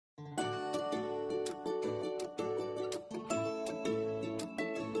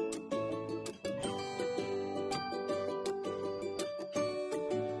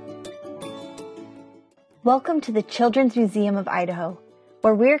Welcome to the Children's Museum of Idaho,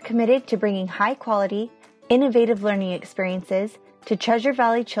 where we're committed to bringing high-quality, innovative learning experiences to Treasure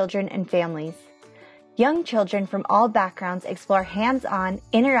Valley children and families. Young children from all backgrounds explore hands-on,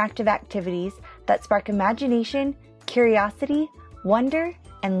 interactive activities that spark imagination, curiosity, wonder,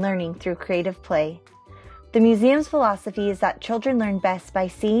 and learning through creative play. The museum's philosophy is that children learn best by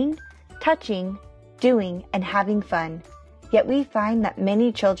seeing, touching, doing, and having fun. Yet we find that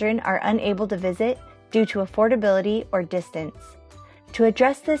many children are unable to visit due to affordability or distance. To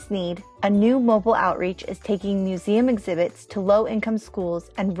address this need, a new mobile outreach is taking museum exhibits to low-income schools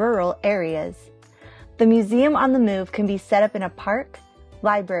and rural areas. The Museum on the Move can be set up in a park,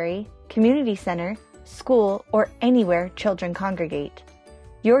 library, community center, school, or anywhere children congregate.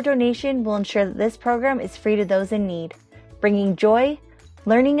 Your donation will ensure that this program is free to those in need, bringing joy,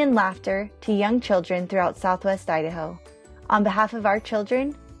 learning, and laughter to young children throughout Southwest Idaho. On behalf of our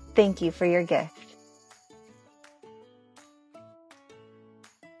children, thank you for your gift.